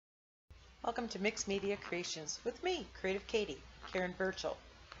Welcome to Mixed Media Creations with me, Creative Katie, Karen Burchell.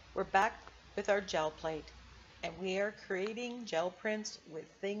 We're back with our gel plate, and we are creating gel prints with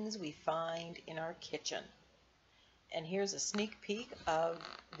things we find in our kitchen. And here's a sneak peek of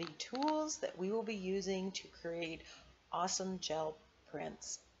the tools that we will be using to create awesome gel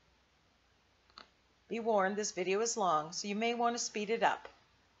prints. Be warned, this video is long, so you may want to speed it up.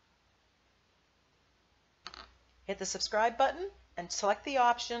 Hit the subscribe button and select the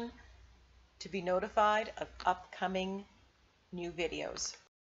option to be notified of upcoming new videos.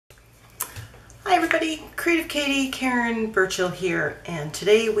 Hi everybody, Creative Katie, Karen Burchell here, and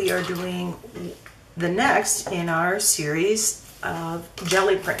today we are doing the next in our series of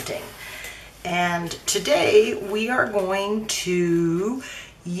jelly printing. And today we are going to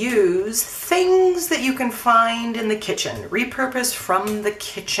use things that you can find in the kitchen, repurpose from the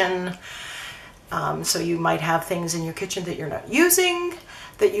kitchen. So you might have things in your kitchen that you're not using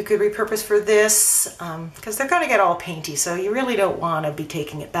that you could repurpose for this, because they're going to get all painty, so you really don't want to be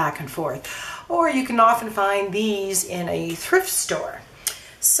taking it back and forth. Or you can often find these in a thrift store.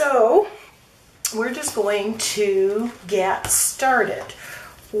 So we're just going to get started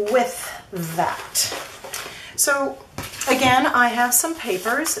with that. So again, I have some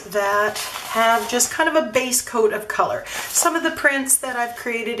papers that have just kind of a base coat of color. Some of the prints that I've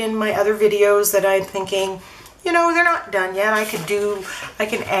created in my other videos that I'm thinking, you know, they're not done yet. I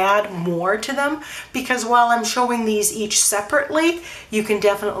can add more to them, because while I'm showing these each separately, you can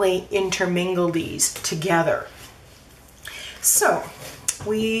definitely intermingle these together. So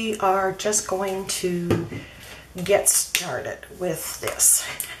we are just going to get started with this.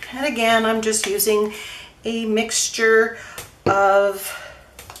 And again, I'm just using a mixture of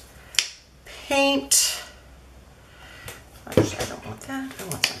paint. Actually, I don't want that. I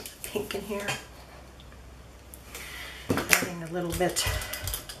want some pink in here. Adding a little bit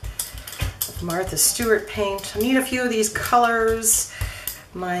of Martha Stewart paint. I need a few of these colors.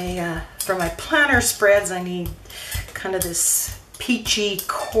 For my planner spreads, I need kind of this peachy,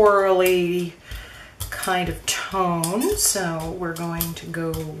 corally kind of tone. So we're going to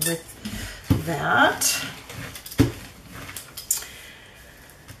go with that.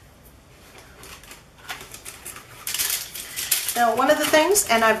 Now, one of the things,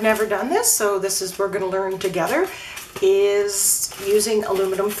 and I've never done this, so we're going to learn together, is using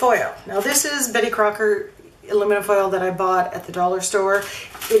aluminum foil. Now, this is Betty Crocker aluminum foil that I bought at the dollar store.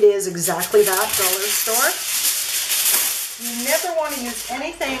 It is exactly that, dollar store. You never want to use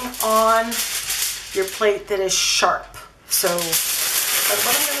anything on your plate that is sharp. So what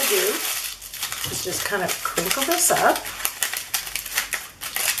I'm going to do is just kind of crinkle this up.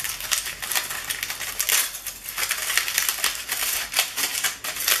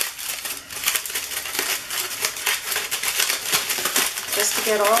 Just to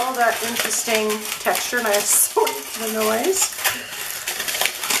get all that interesting texture, and I am sorry for the noise.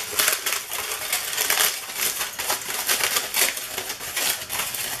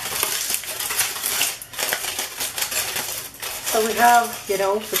 So we have, you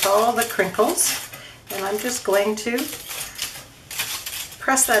know, with all the crinkles, and I'm just going to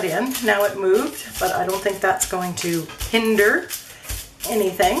press that in. Now it moved, but I don't think that's going to hinder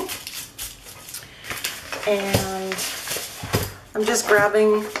anything. And I'm just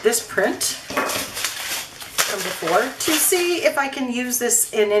grabbing this print from before to see if I can use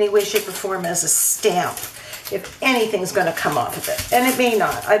this in any way, shape, or form as a stamp, if anything's going to come off of it. And it may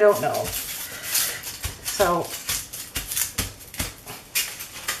not, I don't know. So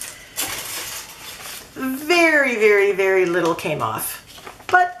very, very, very little came off.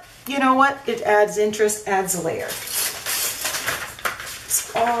 But you know what? It adds interest, adds a layer.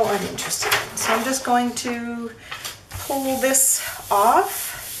 That's all I'm interested in. So I'm just going to pull this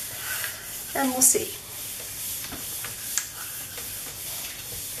off, and we'll see.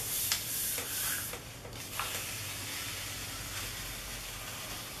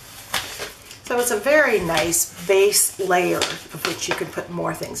 So it's a very nice base layer of which you can put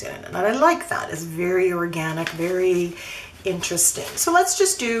more things in it, and I like that. It's very organic, very interesting. So let's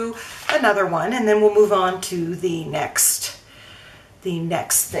just do another one, and then we'll move on to the next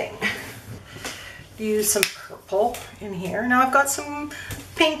thing. Use some purple in here. Now I've got some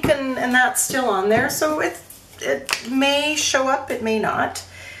pink and that's still on there, so it may show up, it may not.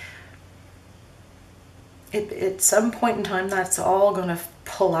 At some point in time, that's all going to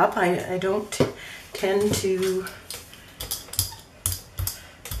pull up. I don't tend to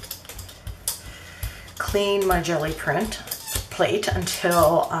clean my jelly plate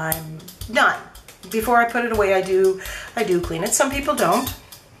until I'm done. Before I put it away, I do clean it. Some people don't.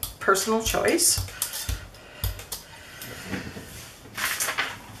 Personal choice.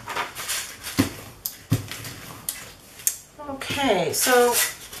 Okay, so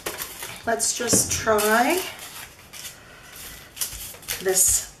let's just try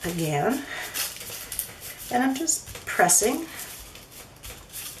this again. And I'm just pressing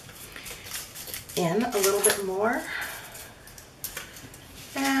in a little bit more.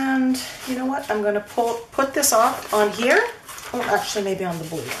 And you know what? I'm going to put this off on here. Oh, actually, maybe on the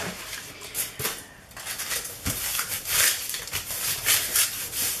blue one.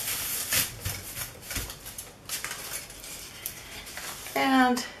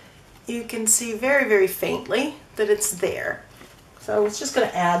 And you can see very, very faintly that it's there. So it's just going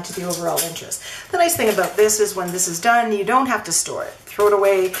to add to the overall interest. The nice thing about this is when this is done, you don't have to store it. Throw it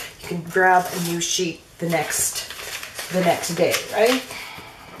away. You can grab a new sheet the next day, right?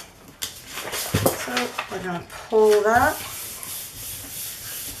 So we're going to pull that.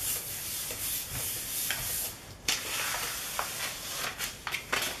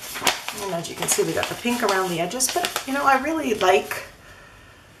 And as you can see, we got the pink around the edges, but you know, I really like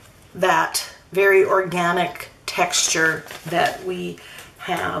that very organic texture that we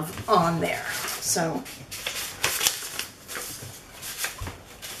have on there. So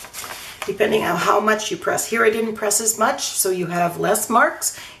depending on how much you press. Here I didn't press as much, so you have less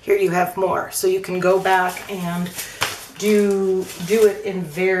marks. Here you have more. So you can go back and do it in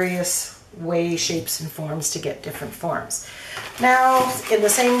various ways, shapes, and forms to get different forms. Now, in the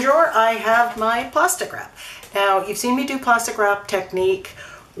same drawer, I have my plastic wrap. Now, you've seen me do plastic wrap technique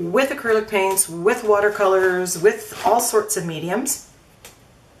with acrylic paints, with watercolors, with all sorts of mediums.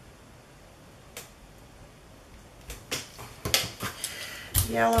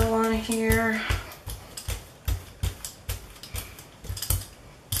 Yellow on here.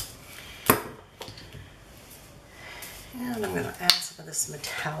 And I'm going to add some of this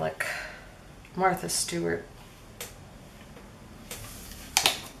metallic Martha Stewart.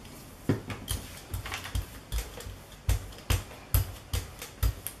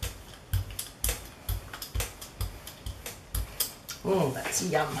 Oh, that's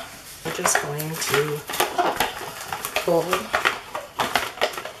yum. We're just going to pull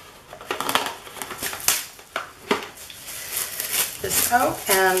this out,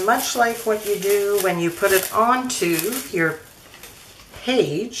 and much like what you do when you put it onto your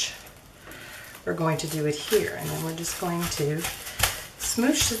page, we're going to do it here. And then we're just going to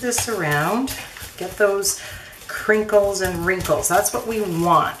smoosh this around, get those crinkles and wrinkles. That's what we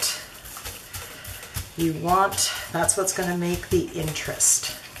want. That's what's going to make the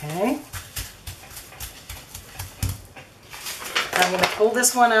interest, okay? I'm going to pull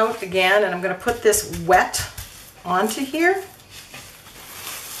this one out again, and I'm going to put this wet onto here.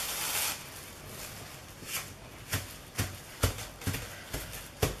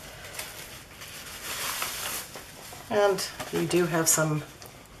 And we do have some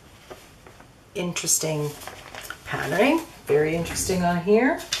interesting patterning, very interesting on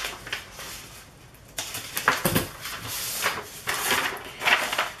here.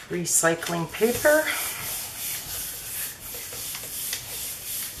 Recycling paper.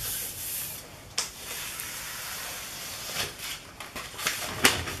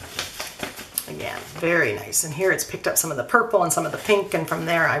 Again, very nice. And here it's picked up some of the purple and some of the pink, and from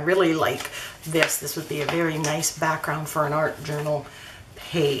there I really like this. This would be a very nice background for an art journal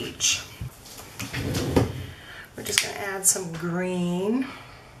page. We're just going to add some green,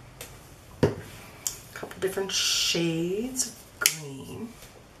 a couple different shades of green.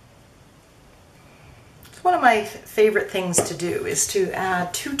 One of my favorite things to do is to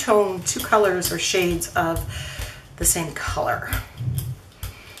add two colors or shades of the same color.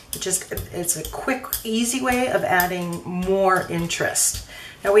 It's a quick, easy way of adding more interest.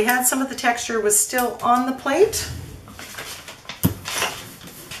 Now we had some of the texture was still on the plate.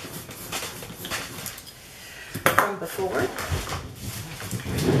 From before.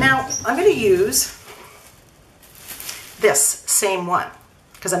 Now I'm going to use this same one,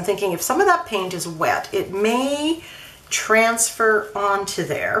 because I'm thinking if some of that paint is wet, it may transfer onto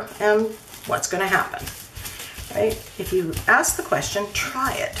there, and what's going to happen, right? If you ask the question,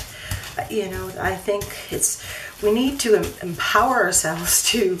 try it. You know, I think we need to empower ourselves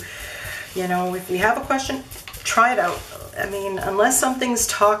to, you know, if we have a question, try it out. I mean, unless something's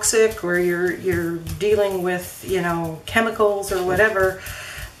toxic or you're dealing with, you know, chemicals or whatever,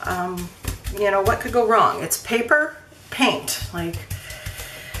 you know, what could go wrong? It's paper, paint, like,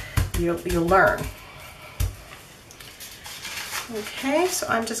 you'll learn. Okay, so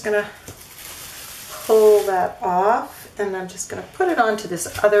I'm just going to pull that off, and I'm just going to put it onto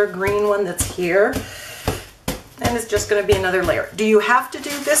this other green one that's here, and it's just going to be another layer. Do you have to do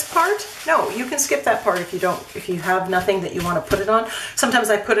this part? No, you can skip that part if you have nothing that you want to put it on. Sometimes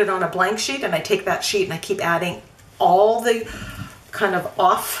I put it on a blank sheet, and I take that sheet and I keep adding all the kind of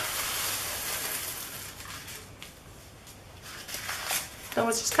off. So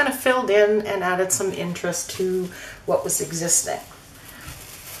it's just kind of filled in and added some interest to what was existing.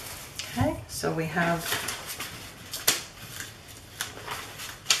 Okay, so we have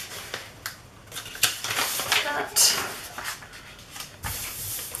that.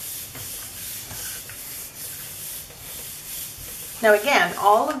 Now again,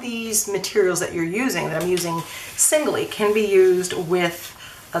 all of these materials that you're using, that I'm using singly, can be used with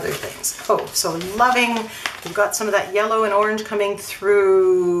other things. Oh, so loving, we've got some of that yellow and orange coming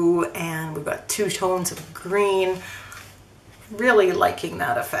through, and we've got 2 tones of green. Really liking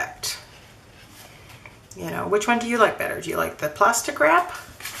that effect. You know, which one do you like better? Do you like the plastic wrap?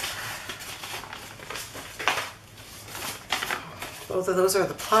 Both of those are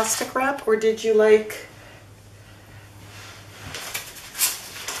the plastic wrap, or did you like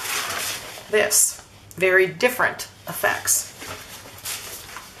this? Very different effects.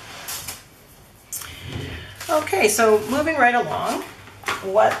 Okay, so moving right along,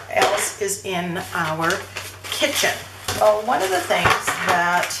 what else is in our kitchen? Well, one of the things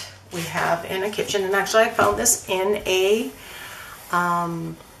that we have in a kitchen, and actually I found this in a,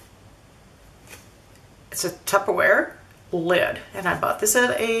 it's a Tupperware lid, and I bought this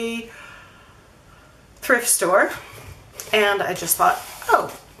at a thrift store, and I just thought,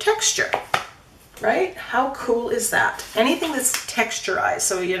 oh, texture. Right? How cool is that? Anything that's texturized.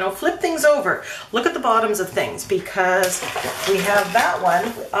 So, you know, flip things over. Look at the bottoms of things, because we have that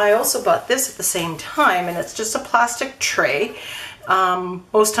one. I also bought this at the same time, and it's just a plastic tray.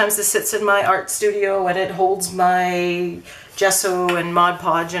 Most times this sits in my art studio, and it holds my gesso and Mod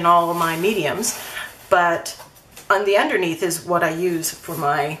Podge and all of my mediums. But on the underneath is what I use for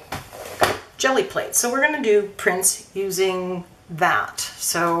my jelly plates. So we're going to do prints using that.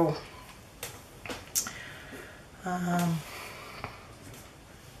 So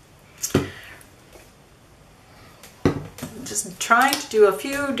just trying to do a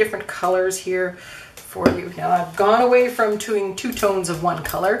few different colors here for you. Now I've gone away from doing 2 tones of one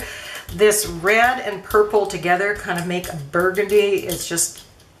color. This red and purple together kind of make a burgundy. It's just,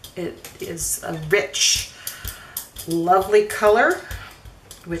 it is a rich, lovely color,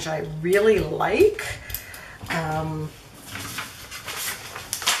 which I really like.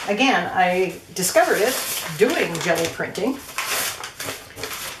 Again, I discovered it doing jelly printing,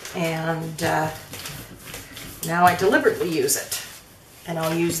 and now I deliberately use it, and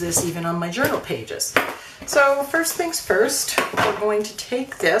I'll use this even on my journal pages. So first things first, we're going to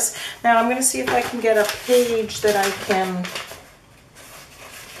take this. Now I'm going to see if I can get a page that I can.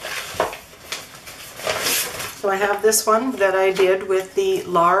 So I have this one that I did with the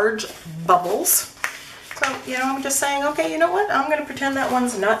large bubbles. So, you know, I'm just saying, okay, you know what? I'm going to pretend that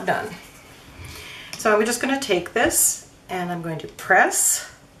one's not done. So I'm just going to take this, and I'm going to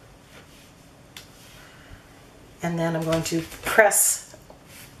press, and then I'm going to press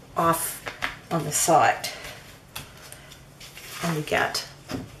off on the side. And you get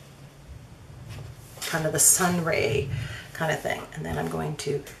kind of the sun ray kind of thing. And then I'm going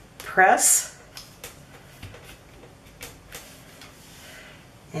to press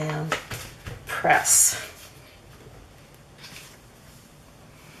and press.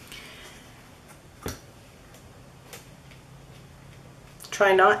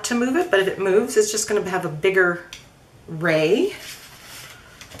 Try not to move it, but if it moves, it's just going to have a bigger ray.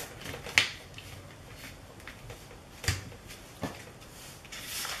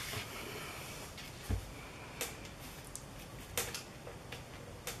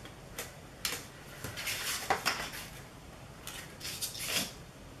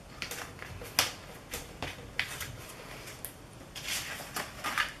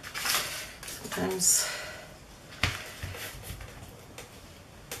 Sometimes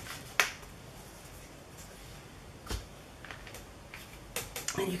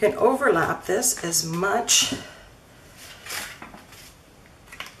and you can overlap this as much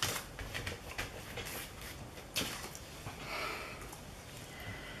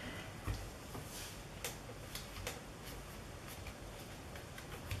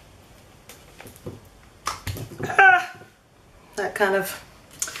that kind of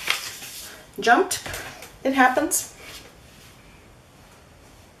jumped. It happens.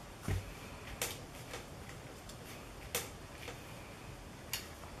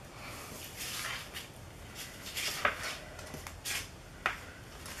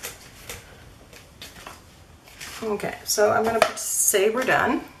 Okay, so I'm going to say we're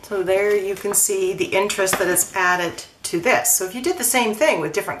done. So there you can see the interest that it's added to this. So if you did the same thing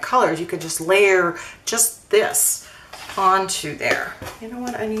with different colors, you could just layer just this onto there. You know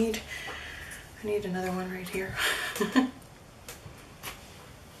what I need? I need another one right here.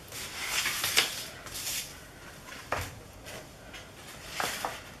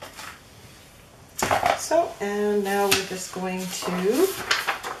 So, and now we're just going to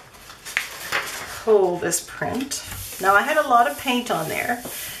pull this print. Now I had a lot of paint on there,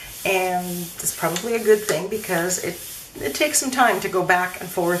 and it's probably a good thing because it takes some time to go back and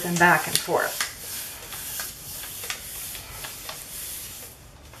forth and back and forth.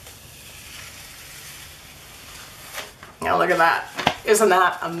 Now look at that. Isn't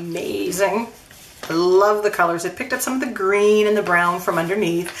that amazing? I love the colors. I picked up some of the green and the brown from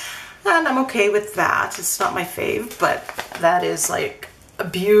underneath, and I'm okay with that. It's not my fave, but that is like a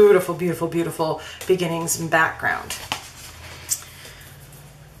beautiful, beautiful, beautiful beginnings and background.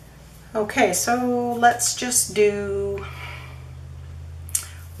 Okay, so let's just do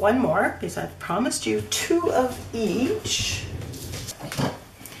one more because I've promised you 2 of each.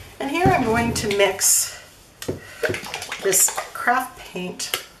 And here I'm going to mix this craft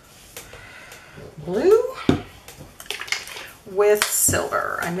paint blue with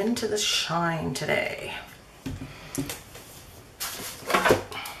silver. I'm into the shine today.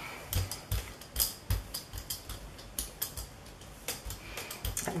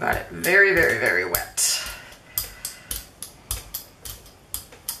 I've got it very, very, very wet.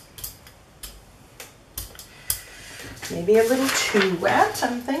 Maybe a little too wet,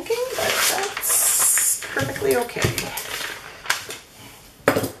 I'm thinking, but that's perfectly okay.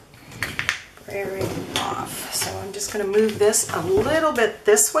 Very off. So I'm just going to move this a little bit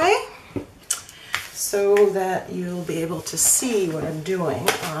this way so that you'll be able to see what I'm doing.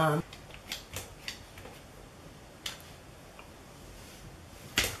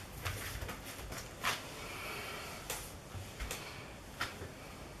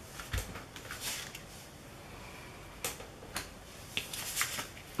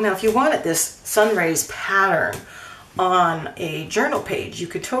 Now, if you wanted this sun rays pattern on a journal page, you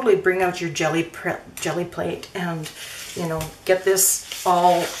could totally bring out your jelly plate and, you know, get this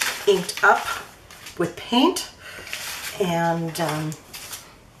all inked up with paint and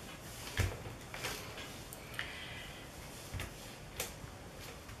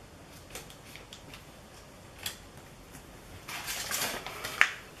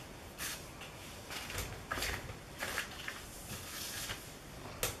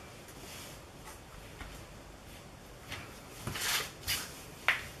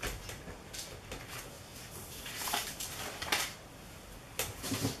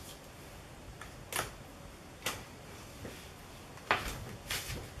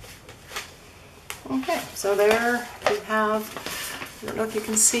okay, so there we have, I don't know if you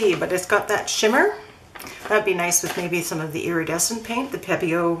can see, but it's got that shimmer. That'd be nice with maybe some of the iridescent paint, the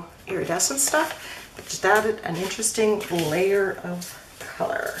Pebeo iridescent stuff. It just added an interesting layer of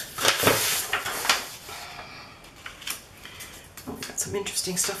color. Oh, we got some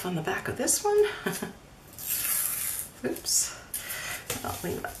interesting stuff on the back of this one. Oops, I'll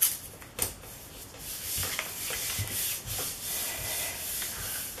leave it.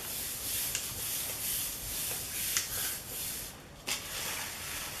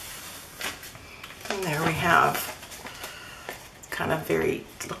 And there we have kind of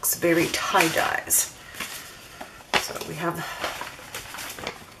looks very tie-dyes. So we have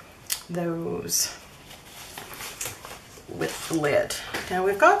those with the lid. Now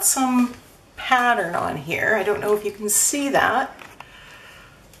we've got some pattern on here. I don't know if you can see that.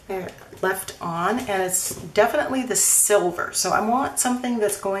 There, left on, and it's definitely the silver. So I want something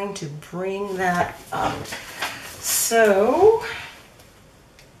that's going to bring that up. So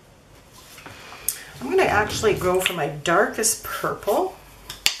I'm going to actually go for my darkest purple,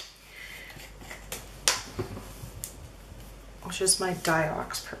 which is my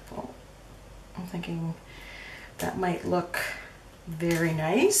Diox purple. I'm thinking that might look very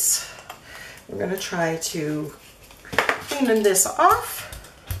nice. We're going to try to clean this off.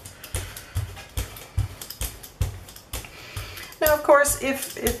 Now, of course,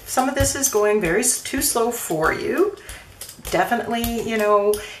 if some of this is going too slow for you, definitely, you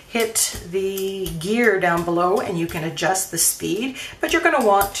know, hit the gear down below and you can adjust the speed, but you're going to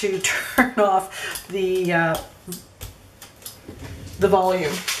want to turn off the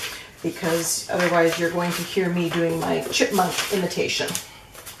volume, because otherwise you're going to hear me doing my chipmunk imitation.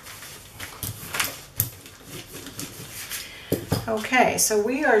 Okay, so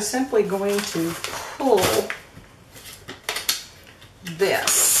we are simply going to pull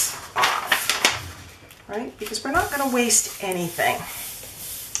this off, right? Because we're not going to waste anything.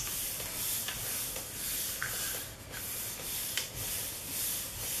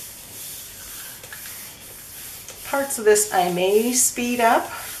 Parts of this I may speed up,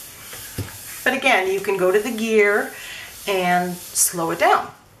 But again, you can go to the gear and slow it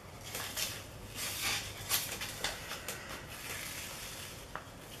down.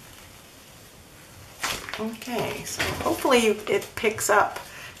 Okay, so hopefully it picks up.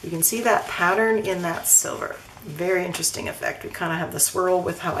 You can see that pattern in that silver. Very interesting effect. We kind of have the swirl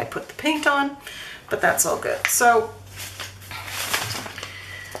with how I put the paint on, but that's all good. So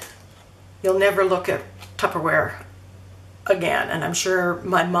you'll never look at Tupperware again, and I'm sure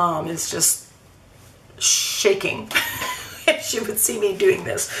my mom is just shaking if she would see me doing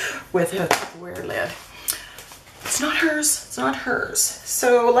this with a Tupperware lid. It's not hers, it's not hers.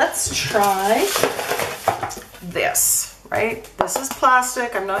 So let's try this, right? This is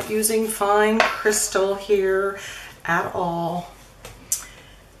plastic. I'm not using fine crystal here at all.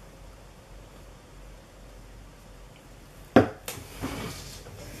 Like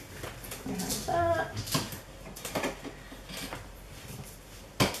that.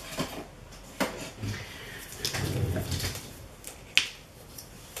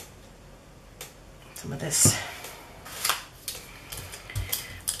 Some of this.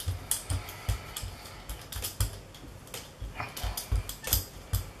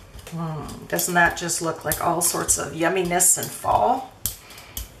 Doesn't that just look like all sorts of yumminess and fall?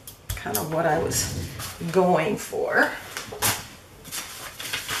 Kind of what I was going for.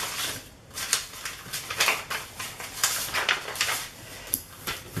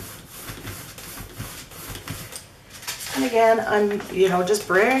 And again, I'm, just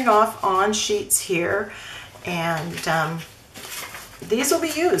braying off on sheets here, and these will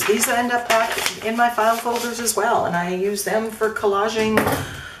be used. These end up back in my file folders as well, and I use them for collaging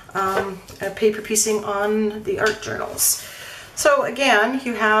paper piecing on the art journals. So again,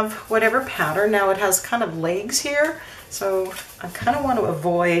 you have whatever pattern. Now it has kind of legs here, so I kind of want to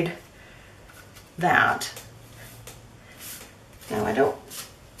avoid that. Now I don't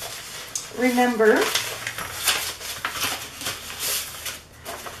remember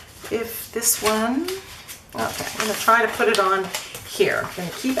if this one, okay, I'm going to try to put it on here. I'm going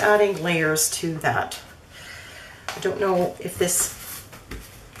to keep adding layers to that. I don't know if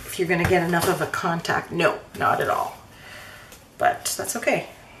you're going to get enough of a contact. No, not at all. But that's okay.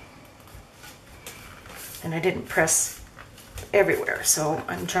 And I didn't press everywhere, so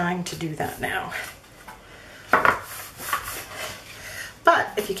I'm trying to do that now.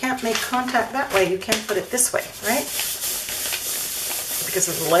 But if you can't make contact that way, you can put it this way, right? Because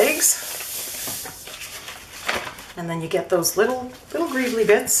of the legs. And then you get those little greebly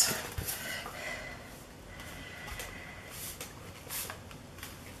bits.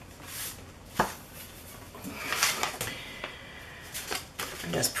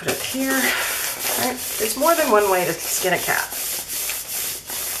 Just put it here, right? There's more than one way to skin a cat.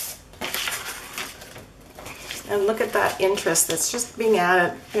 And look at that interest that's just being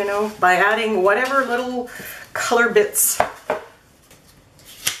added, by adding whatever little color bits.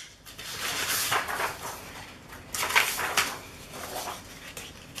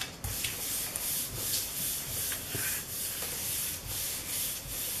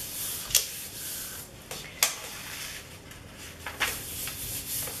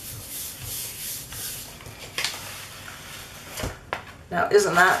 Now,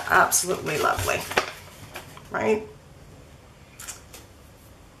 isn't that absolutely lovely, right?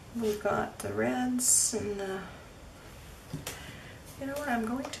 We've got the reds and the, you know what, I'm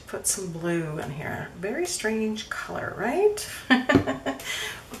going to put some blue in here. Very strange color, right?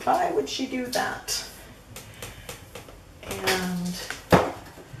 Why would she do that? And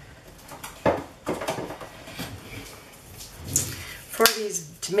for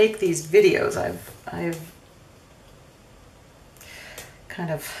to make these videos, I've kind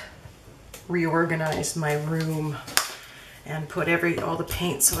of reorganized my room and put all the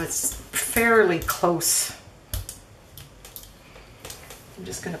paint so it's fairly close. I'm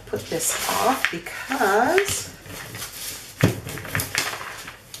just going to put this off because I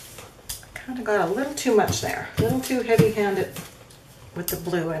kind of got a little too much there, a little too heavy-handed with the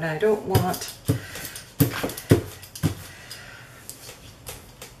blue, and I don't want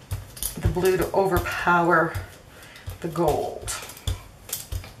the blue to overpower the gold.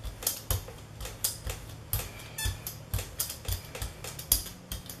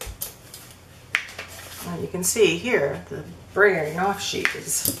 You can see here the braying off sheet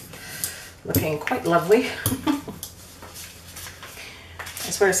is looking quite lovely. I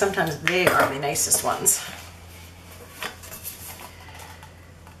swear sometimes they are the nicest ones.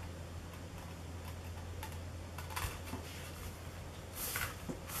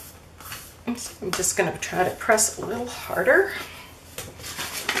 So I'm just going to try to press a little harder.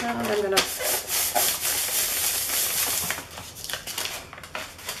 And I'm going to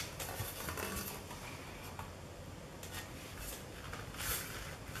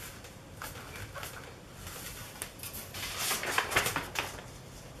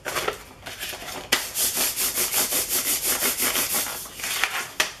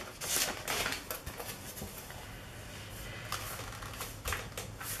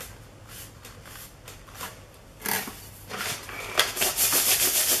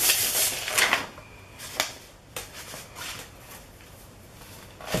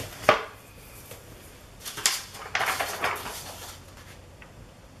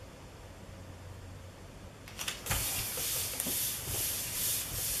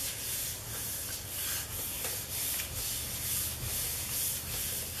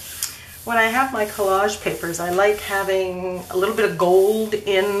When I have my collage papers, I like having a little bit of gold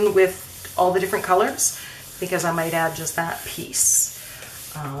in with all the different colors, because I might add just that piece,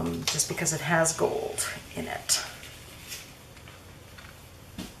 just because it has gold in it.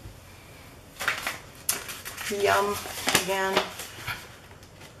 Yum again.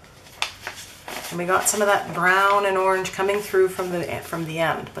 And we got some of that brown and orange coming through from the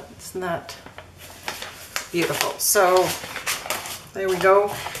end, but isn't that beautiful? So there we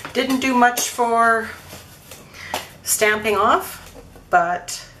go. Didn't do much for stamping off,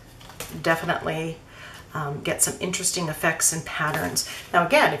 but definitely get some interesting effects and patterns. Now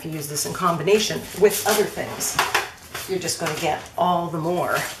again, if you use this in combination with other things, you're just going to get all the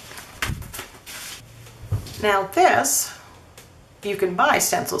more. Now this, you can buy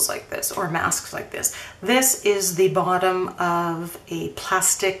stencils like this or masks like this. This is the bottom of a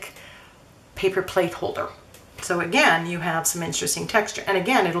plastic paper plate holder. So again, you have some interesting texture. And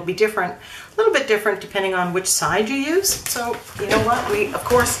again, it'll be different, a little bit different depending on which side you use. So you know what? We, of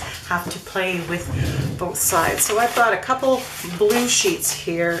course, have to play with both sides. So I've got a couple blue sheets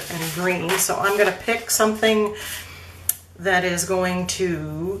here and green. So I'm going to pick something that is going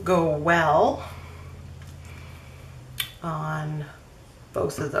to go well on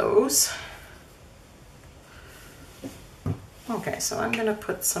both of those. Okay, so I'm going to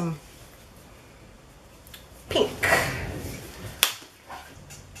put some pink.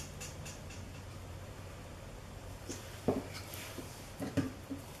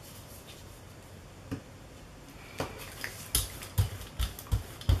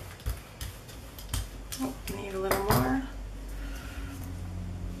 Oh, need a little more.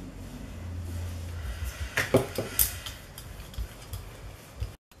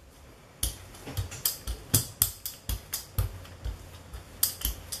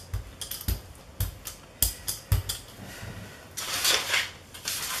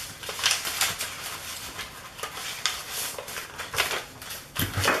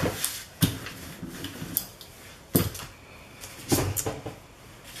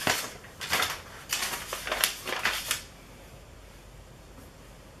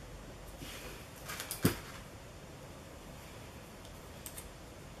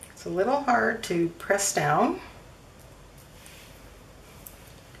 It's a little hard to press down.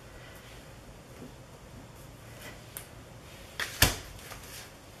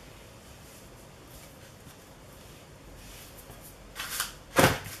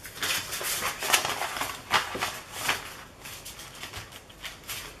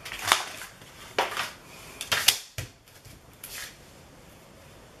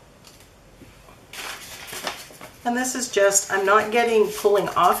 And this is just, I'm not pulling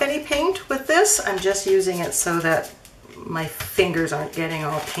off any paint with this. I'm just using it so that my fingers aren't getting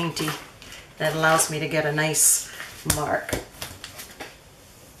all painty. That allows me to get a nice mark.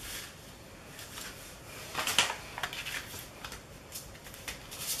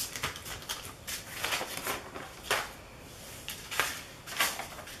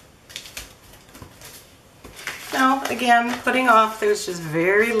 Now, again, putting off, there's just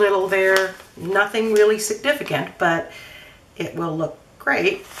very little there, nothing really significant, but it will look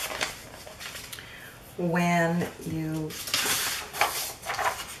great when you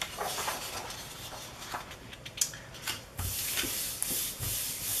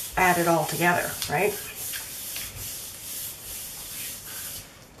add it all together, right?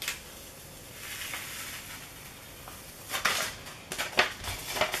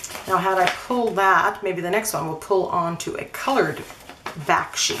 Now, had I pulled that, maybe the next one will pull onto a colored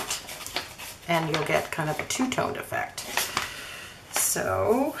back sheet, and you'll get kind of a two-toned effect.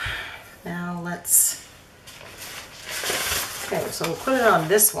 So now let's, okay, so we'll put it on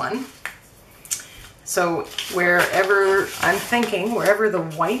this one. So wherever, I'm thinking, wherever the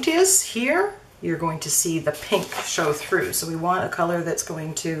white is here, you're going to see the pink show through. So we want a color that's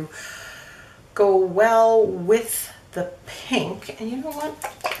going to go well with the pink. And you know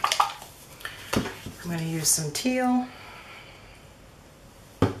what? I'm going to use some teal.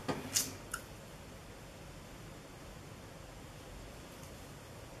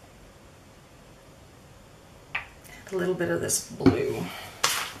 A little bit of this blue.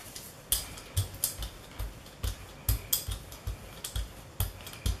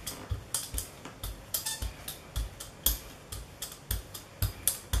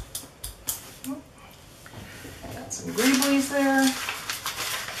 Got some greeblies there.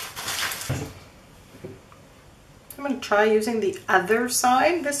 I'm going to try using the other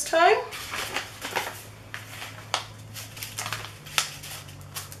side this time.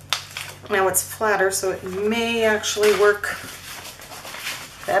 Now it's flatter, so it may actually work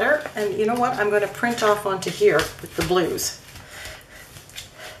better. And you know what? I'm going to print off onto here with the blues.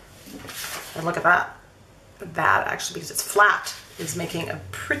 And look at that. That actually, because it's flat, is making a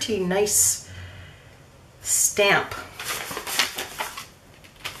pretty nice stamp.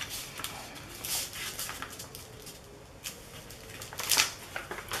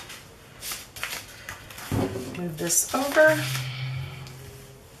 Move this over.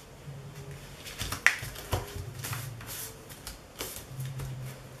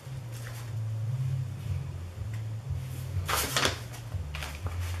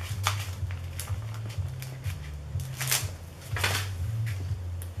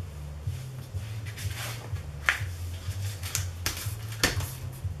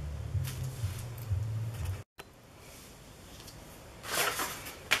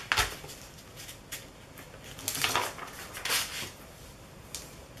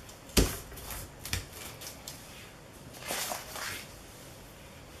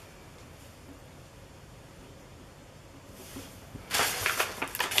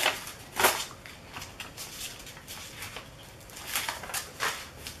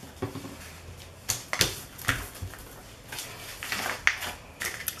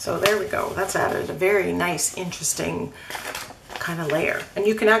 So there we go. That's added a very nice, interesting kind of layer. And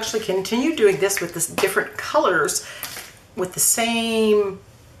you can actually continue doing this with this different colors with the same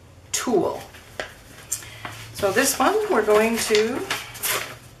tool. So this one we're going to,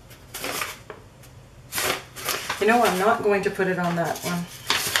 you know, I'm not going to put it on that one.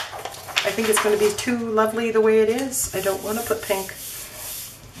 I think it's going to be too lovely the way it is. I don't want to put pink.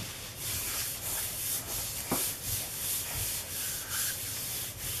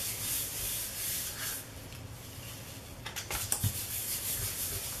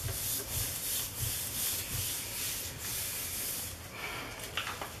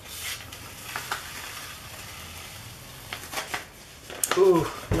 Ooh,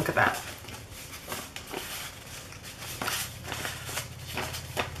 look at that.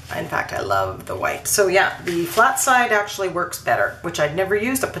 In fact, I love the white. So yeah, the flat side actually works better, which I'd never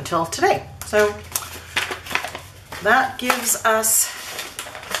used up until today. So that gives us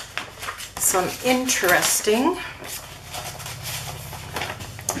some interesting,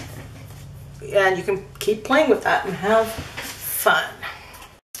 and you can keep playing with that and have fun.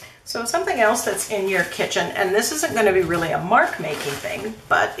 So something else that's in your kitchen, and this isn't going to be really a mark making thing,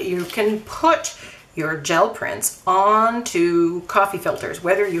 but you can put your gel prints onto coffee filters,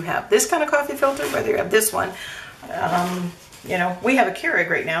 whether you have this kind of coffee filter, whether you have this one. You know, we have a Keurig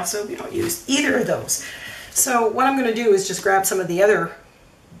right now, so we don't use either of those. So what I'm going to do is just grab some of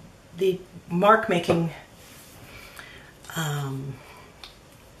the mark making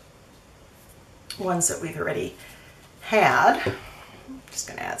ones that we've already had. I'm just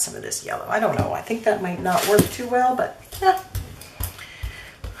going to add some of this yellow. I don't know. I think that might not work too well, but yeah.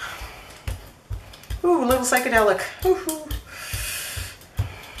 Ooh, a little psychedelic. Woo-hoo.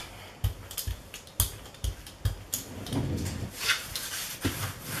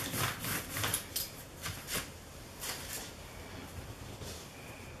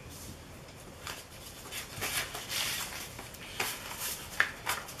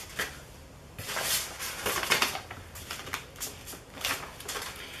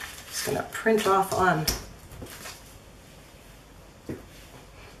 Just going to print off on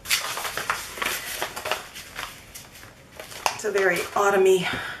it's a very autumny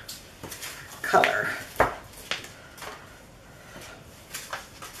color.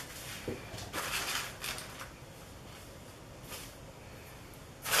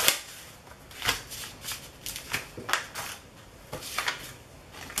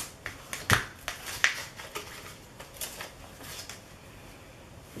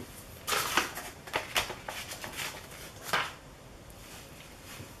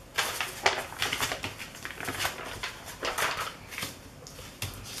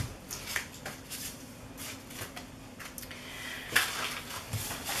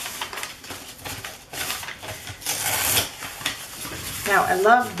 Now, I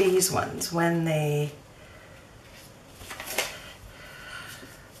love these ones when they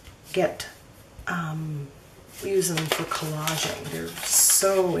get, use them for collaging. They're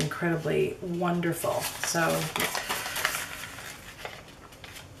so incredibly wonderful. So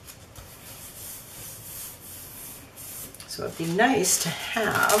it'd be nice to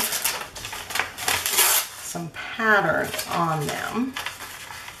have some pattern on them.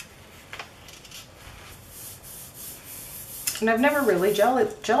 And I've never really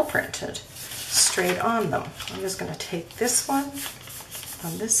gel printed straight on them. I'm just going to take this one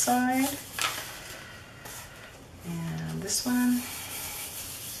on this side and this one.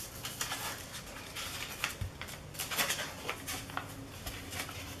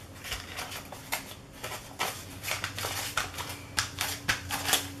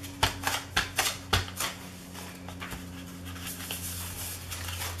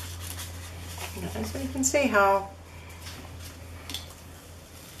 And so you can see how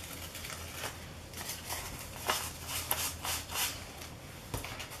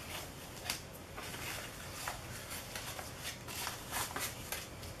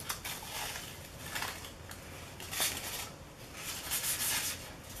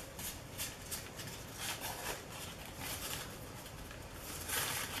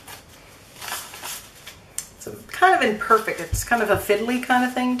it's kind of imperfect. It's kind of a fiddly kind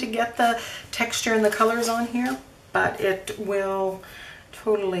of thing to get the texture and the colors on here, but it will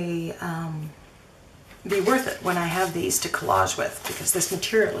totally be worth it when I have these to collage with, because this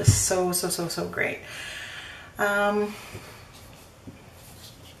material is so great. I'm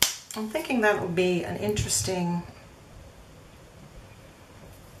thinking that would be an interesting,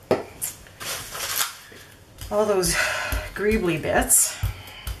 all those greebly bits.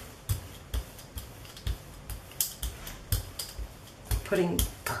 Putting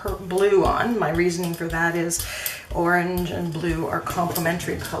blue on. My reasoning for that is orange and blue are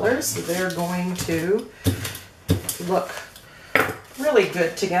complementary colors, so they're going to look really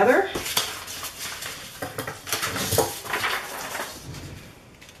good together.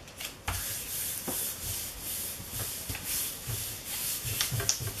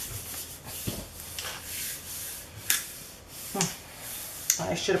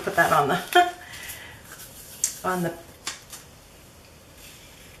 I should have put that on the on the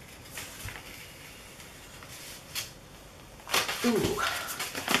ooh,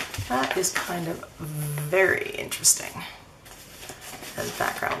 that is kind of very interesting as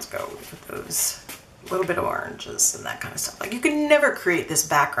backgrounds go, with those little bit of oranges and that kind of stuff. Like, you can never create this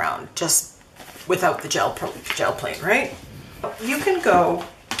background just without the gel plate, right? You can go,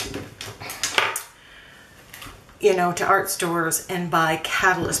 you know, to art stores and buy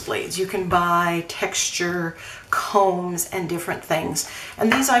catalyst blades. You can buy texture combs and different things.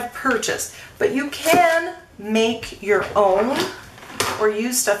 And these I've purchased, but you can make your own or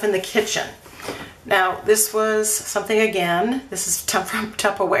use stuff in the kitchen. Now, this was something, again, this is from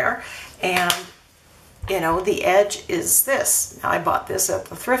Tupperware, and you know, the edge is this. Now, I bought this at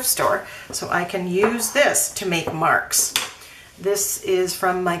the thrift store, so I can use this to make marks. This is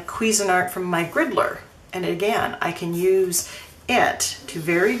from my Cuisinart from my Griddler, and again, I can use it to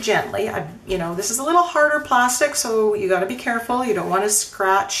very gently, you know, this is a little harder plastic, so you got to be careful. You don't want to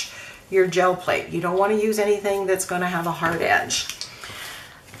scratch your gel plate. You don't want to use anything that's going to have a hard edge.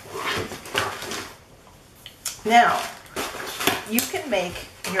 Now, you can make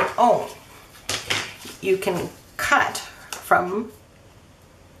your own. You can cut from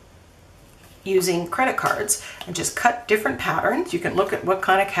using credit cards and just cut different patterns. You can look at what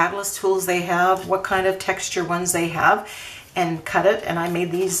kind of catalyst tools they have, what kind of texture ones they have, and cut it. And I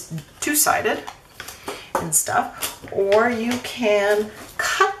made these two-sided and stuff. Or you can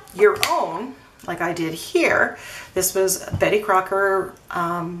cut your own, like I did here. This was a Betty Crocker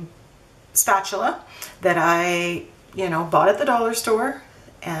spatula that I, you know, bought at the dollar store.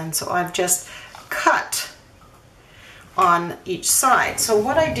 And so I've just cut on each side. So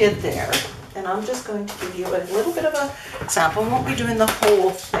what I did there, and I'm just going to give you a little bit of a sample. I won't be doing the whole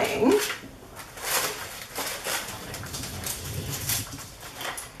thing.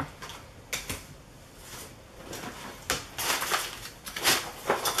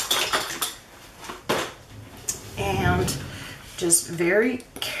 And just very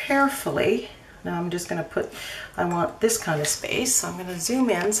carefully, now I'm just going to put, I want this kind of space, so I'm going to zoom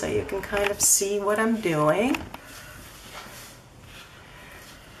in so you can kind of see what I'm doing.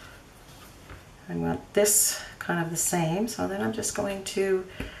 I want this kind of the same, so then I'm just going to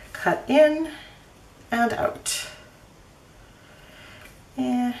cut in and out.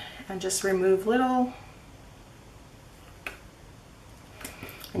 And just remove little,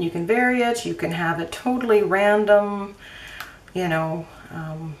 and you can vary it, you can have it totally random, you know,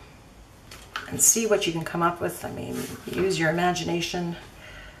 and see what you can come up with. I mean, use your imagination.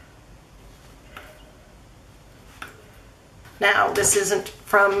 Now, this isn't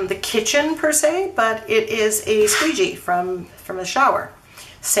from the kitchen per se, but it is a squeegee from the shower.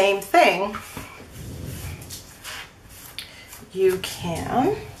 Same thing. You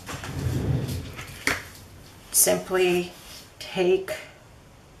can simply take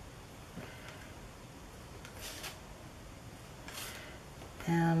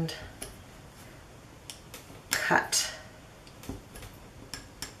and cut.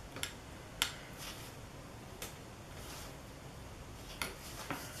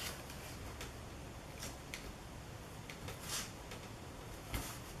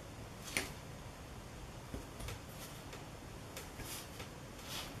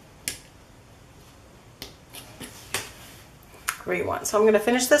 where you want. So I'm going to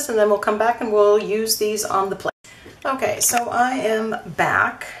finish this and then we'll come back and we'll use these on the plate. Okay, so I am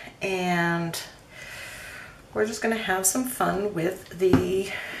back and we're just going to have some fun with the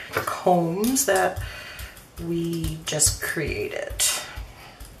combs that we just created.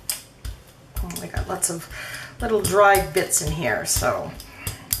 Oh, I got lots of little dry bits in here, so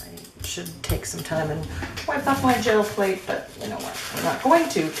I should take some time and wipe off my gel plate, but you know what, we're not going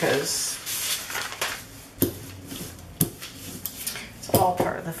to because it's all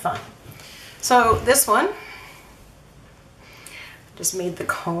part of the fun. So this one, just made the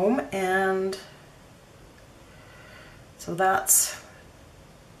comb, and so that's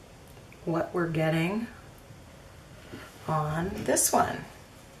what we're getting on this one.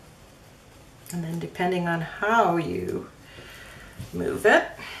 And then depending on how you move it,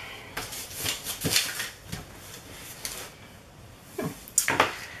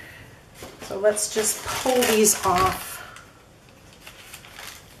 so let's just pull these off.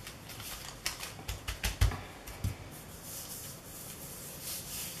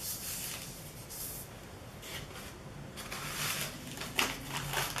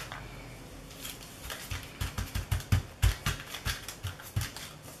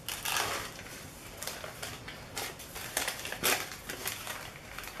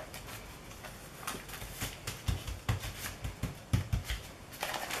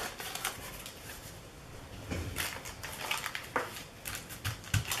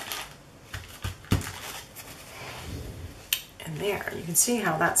 There, you can see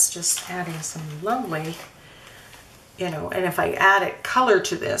how that's just adding some lovely, you know, and if I added color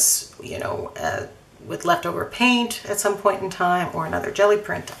to this, you know, with leftover paint at some point in time or another jelly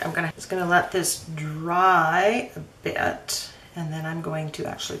print, I'm just gonna let this dry a bit, and then I'm going to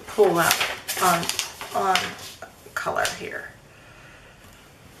actually pull that on color here.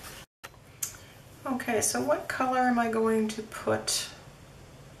 Okay, so what color am I going to put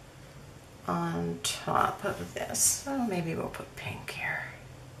on top of this? Oh, maybe we'll put pink here.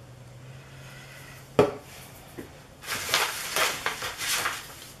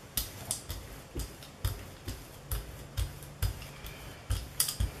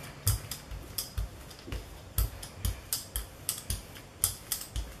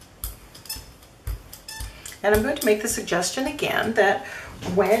 And I'm going to make the suggestion again that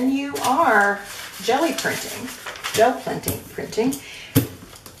when you are gel printing,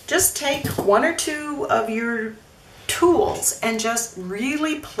 just take one or two of your tools and just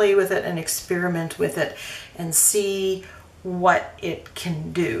really play with it and experiment with it and see what it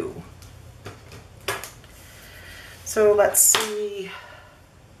can do. So let's see.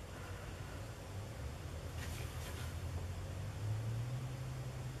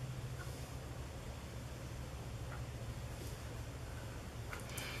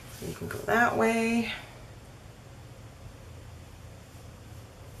 You can go that way.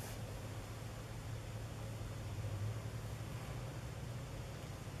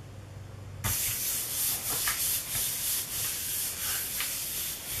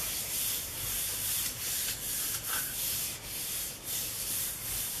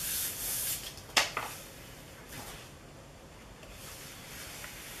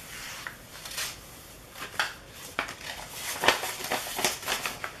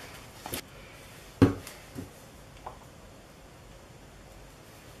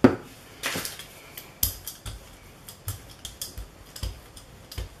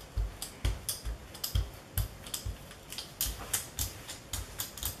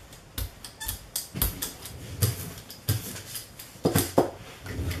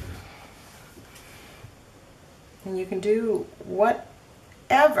 And you can do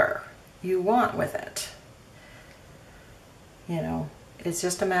whatever you want with it. You know, it's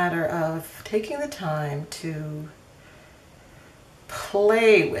just a matter of taking the time to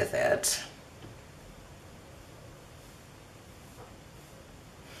play with it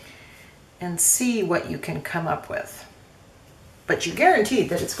and see what you can come up with. But you guarantee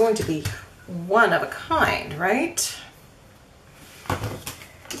that it's going to be one of a kind, right?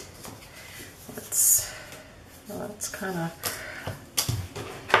 Let's kind of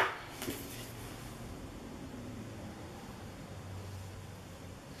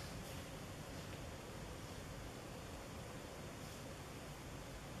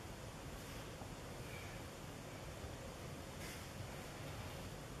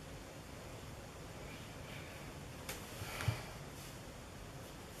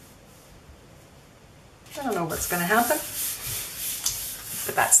I don't know what's going to happen,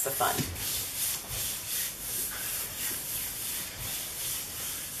 but that's the fun.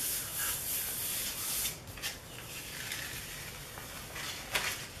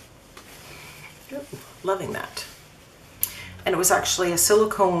 Ooh, loving that. and it was actually a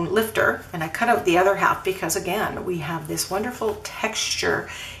silicone lifter, and I cut out the other half because again we have this wonderful texture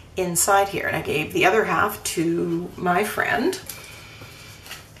inside here, and I gave the other half to my friend.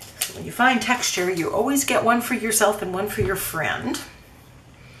 So when you find texture, you always get one for yourself and one for your friend.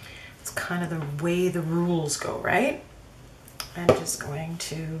 It's kind of the way the rules go, right? I'm just going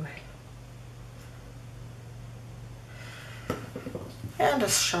to, and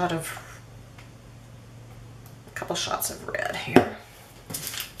a couple shots of red here.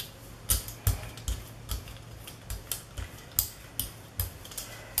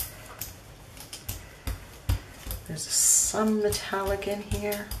 There's some metallic in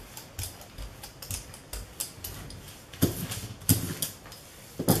here.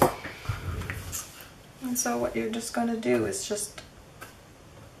 And so what you're just going to do is just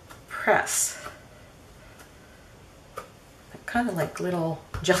press. They're kind of like little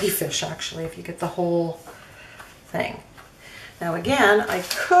jellyfish, actually, if you get the whole thing. Now again, I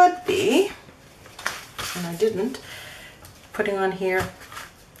could be, and I didn't, putting on here,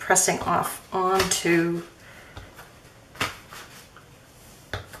 pressing off onto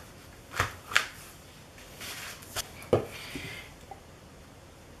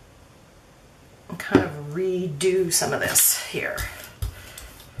and kind of redo some of this here.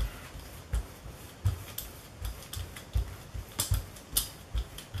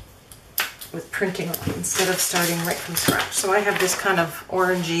 With printing on instead of starting right from scratch. So I have this kind of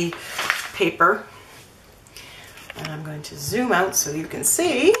orangey paper, and I'm going to zoom out so you can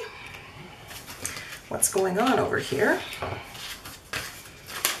see what's going on over here.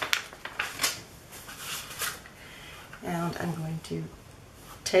 And I'm going to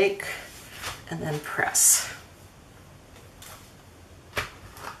take and then press.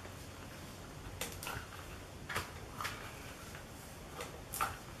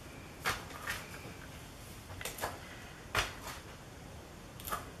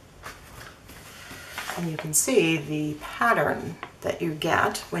 And you can see the pattern that you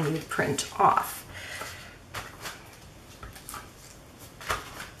get when you print off.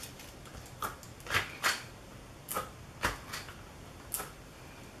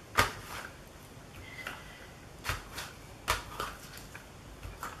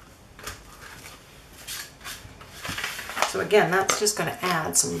 So again, that's just going to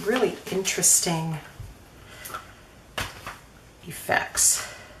add some really interesting effects.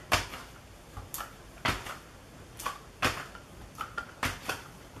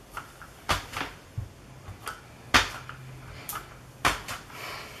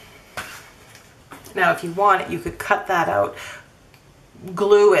 Now, if you want it, you could cut that out,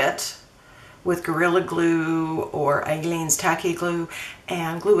 glue it with Gorilla Glue or Aileen's Tacky Glue,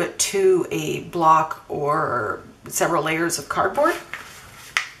 and glue it to a block or several layers of cardboard.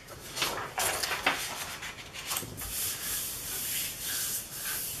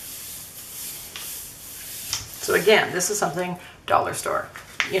 So again, this is something dollar store.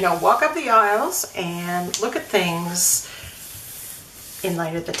 You know, walk up the aisles and look at things in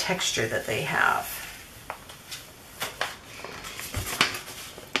light of the texture that they have.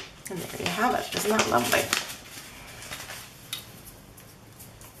 And there you have it. Isn't that lovely?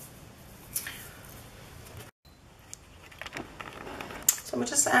 So I'm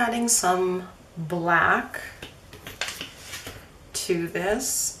just adding some black to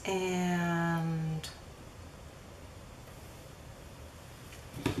this, and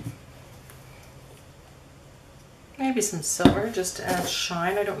maybe some silver just to add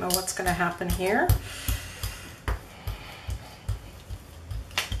shine. I don't know what's going to happen here.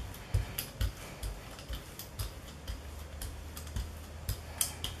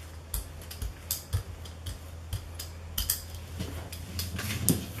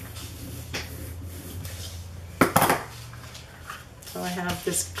 So I have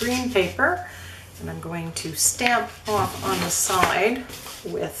this green paper, and I'm going to stamp off on the side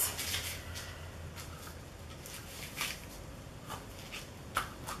with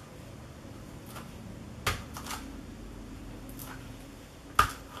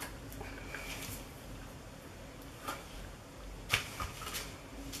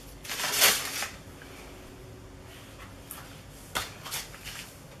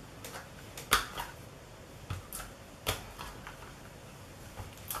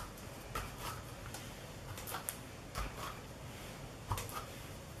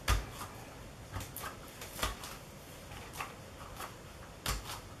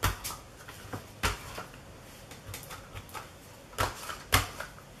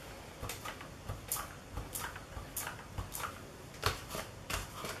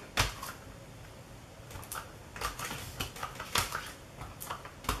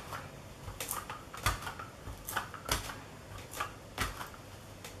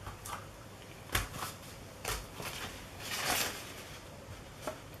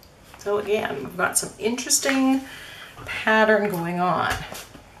So again, we've got some interesting pattern going on.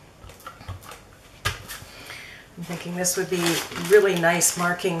 I'm thinking this would be really nice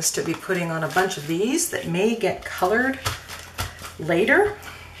markings to be putting on a bunch of these that may get colored later.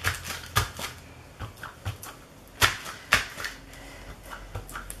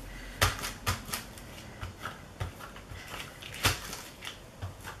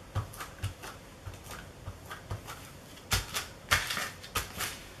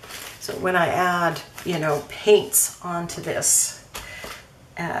 So when I add, you know, paints onto this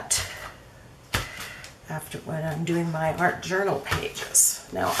after when I'm doing my art journal pages.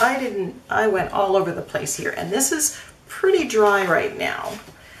 Now I went all over the place here, and this is pretty dry right now.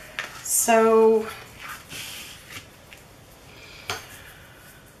 So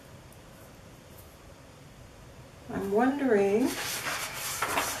I'm wondering,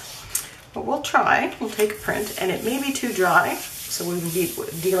 but we'll try. We'll take a print, and it may be too dry, so we will be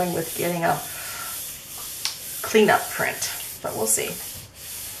dealing with getting a cleanup print, but we'll see.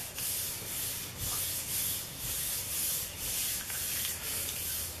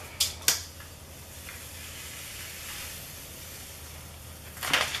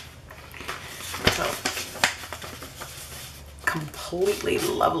 So, completely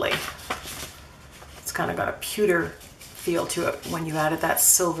lovely. It's kind of got a pewter feel to it when you added that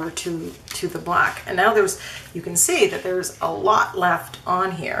silver to the black. And now you can see that there's a lot left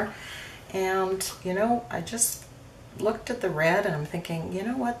on here. And, you know, I just looked at the red and I'm thinking, you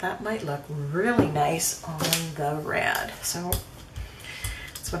know what, that might look really nice on the red. So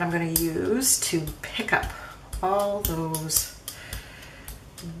that's what I'm going to use to pick up all those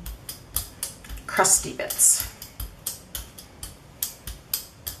crusty bits.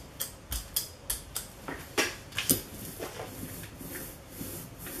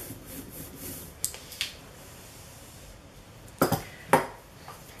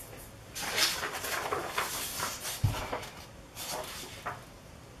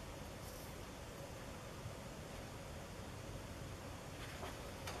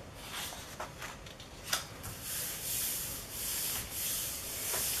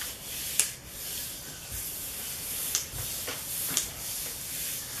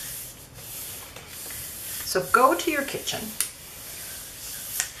 So go to your kitchen,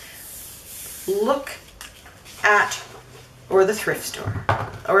 look at, or the thrift store,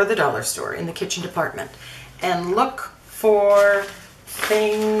 or the dollar store in the kitchen department, and look for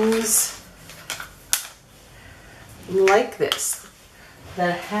things like this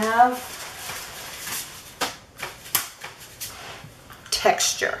that have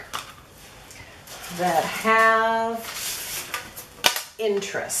texture, that have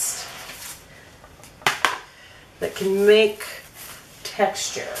interest, that can make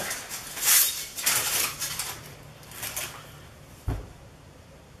texture.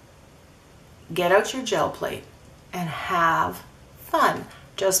 Get out your gel plate and have fun.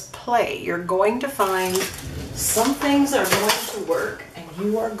 Just play. You're going to find some things are going to work and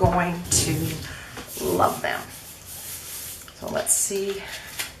you are going to love them. So let's see.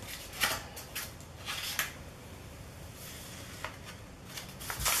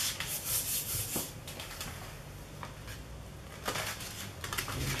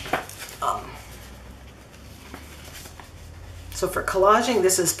 So for collaging,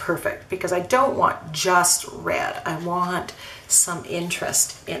 this is perfect because I don't want just red. I want some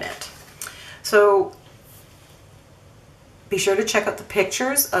interest in it. So be sure to check out the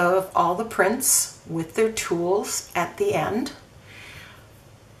pictures of all the prints with their tools at the end.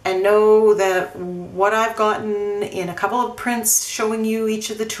 And know that what I've gotten in a couple of prints showing you each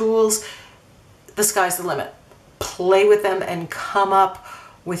of the tools, the sky's the limit. Play with them and come up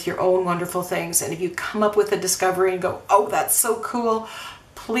with your own wonderful things. And if you come up with a discovery and go, oh, that's so cool,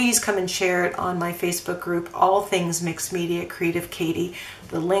 please come and share it on my Facebook group, All Things Mixed Media Creative Katie.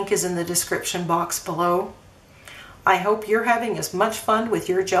 The link is in the description box below. I hope you're having as much fun with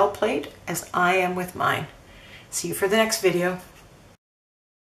your gel plate as I am with mine. See you for the next video.